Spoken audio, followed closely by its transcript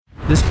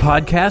This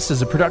podcast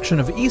is a production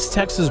of East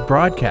Texas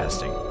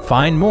Broadcasting.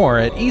 Find more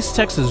at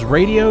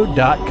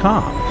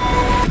easttexasradio.com.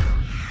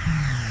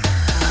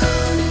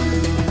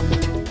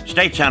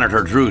 State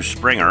Senator Drew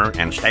Springer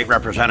and State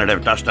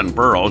Representative Dustin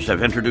Burrows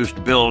have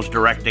introduced bills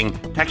directing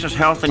Texas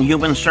Health and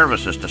Human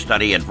Services to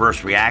study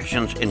adverse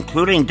reactions,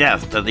 including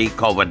death, to the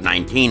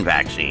COVID-19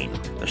 vaccine.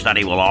 The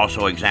study will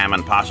also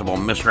examine possible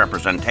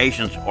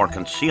misrepresentations or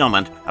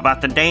concealment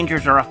about the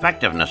dangers or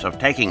effectiveness of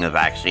taking the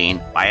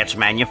vaccine by its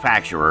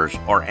manufacturers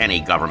or any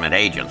government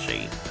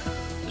agency.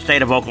 The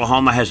state of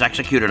Oklahoma has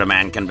executed a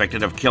man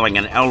convicted of killing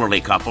an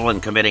elderly couple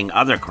and committing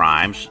other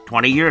crimes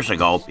 20 years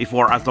ago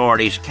before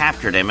authorities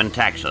captured him in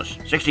Texas.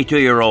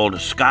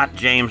 62-year-old Scott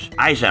James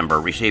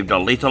Eisenberg received a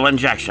lethal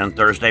injection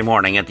Thursday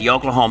morning at the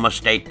Oklahoma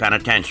State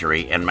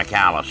Penitentiary in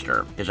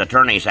McAlester. His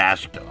attorneys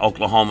asked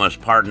Oklahoma's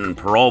Pardon and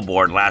Parole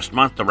Board last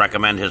month to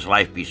recommend his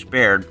life be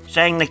spared,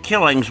 saying the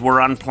killings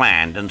were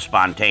unplanned and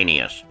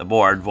spontaneous. The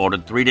board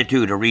voted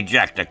 3-2 to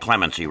reject a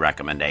clemency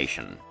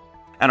recommendation.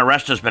 An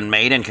arrest has been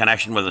made in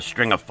connection with a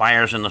string of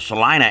fires in the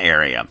Salina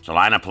area.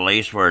 Salina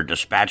police were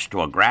dispatched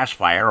to a grass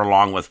fire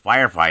along with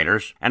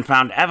firefighters and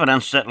found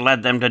evidence that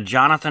led them to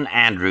Jonathan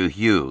Andrew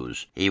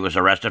Hughes. He was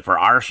arrested for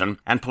arson,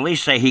 and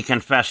police say he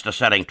confessed to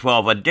setting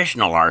 12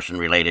 additional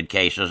arson-related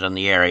cases in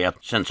the area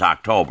since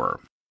October.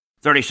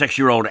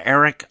 36-year-old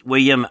Eric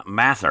William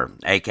Mather,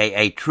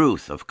 a.k.a.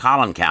 Truth of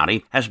Collin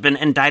County, has been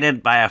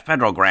indicted by a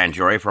federal grand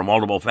jury for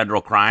multiple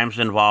federal crimes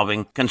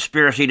involving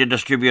conspiracy to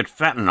distribute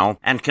fentanyl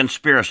and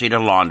conspiracy to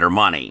launder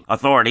money.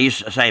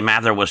 Authorities say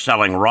Mather was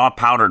selling raw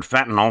powdered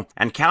fentanyl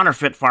and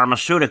counterfeit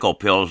pharmaceutical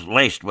pills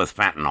laced with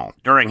fentanyl.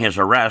 During his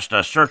arrest,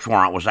 a search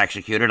warrant was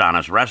executed on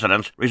his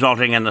residence,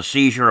 resulting in the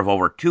seizure of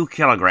over 2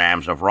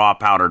 kilograms of raw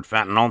powdered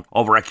fentanyl,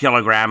 over 1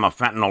 kilogram of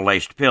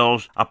fentanyl-laced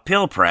pills, a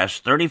pill press,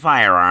 30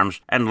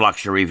 firearms, and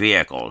luxury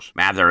vehicles.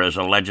 Mather is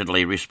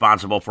allegedly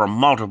responsible for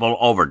multiple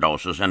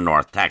overdoses in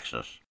North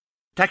Texas.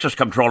 Texas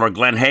Comptroller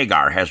Glenn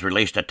Hagar has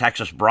released a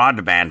Texas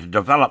Broadband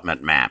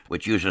Development Map,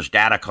 which uses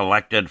data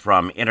collected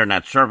from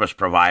Internet service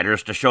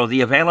providers to show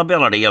the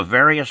availability of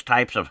various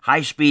types of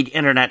high-speed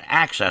Internet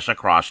access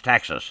across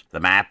Texas. The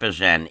map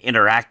is an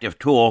interactive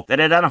tool that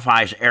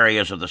identifies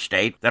areas of the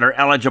state that are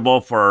eligible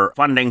for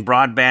funding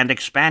broadband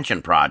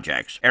expansion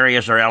projects.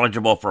 Areas are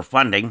eligible for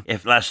funding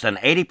if less than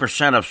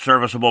 80% of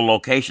serviceable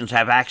locations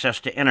have access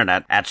to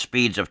Internet at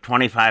speeds of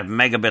 25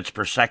 megabits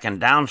per second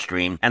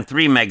downstream and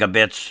 3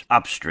 megabits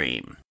upstream.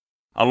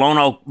 A Lone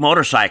Oak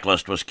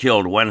motorcyclist was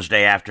killed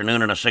Wednesday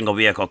afternoon in a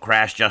single-vehicle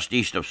crash just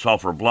east of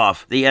Sulphur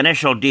Bluff. The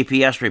initial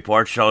DPS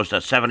report shows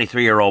that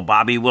 73-year-old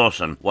Bobby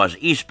Wilson was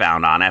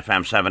eastbound on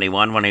FM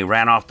 71 when he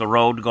ran off the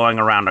road going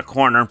around a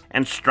corner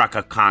and struck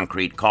a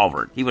concrete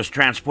culvert. He was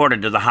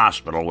transported to the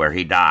hospital where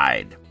he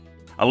died.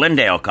 A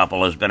Lindale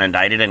couple has been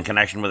indicted in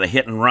connection with a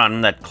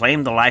hit-and-run that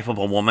claimed the life of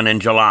a woman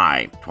in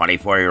July.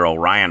 24-year-old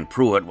Ryan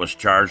Pruitt was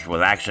charged with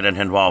accident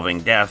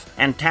involving death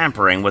and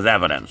tampering with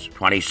evidence.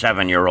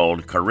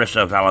 27-year-old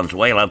Carissa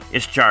Valenzuela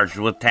is charged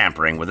with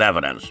tampering with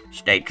evidence.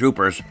 State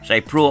troopers say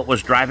Pruitt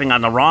was driving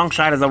on the wrong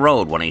side of the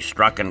road when he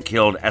struck and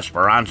killed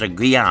Esperanza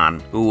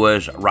Guillan, who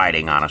was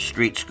riding on a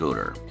street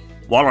scooter.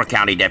 Waller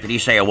County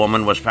deputies say a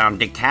woman was found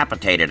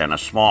decapitated in a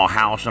small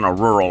house in a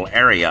rural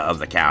area of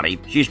the county.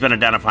 She's been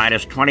identified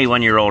as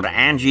 21-year-old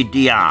Angie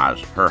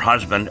Diaz. Her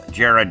husband,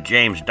 Jared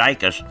James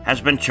Dykus, has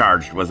been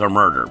charged with her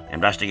murder.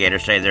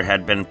 Investigators say there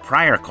had been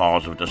prior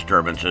calls of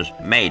disturbances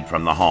made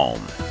from the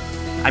home.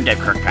 I'm Dave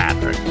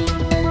Kirkpatrick.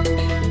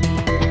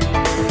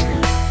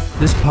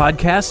 This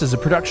podcast is a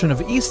production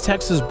of East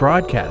Texas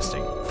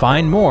Broadcasting.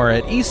 Find more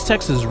at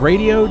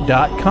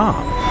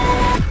easttexasradio.com.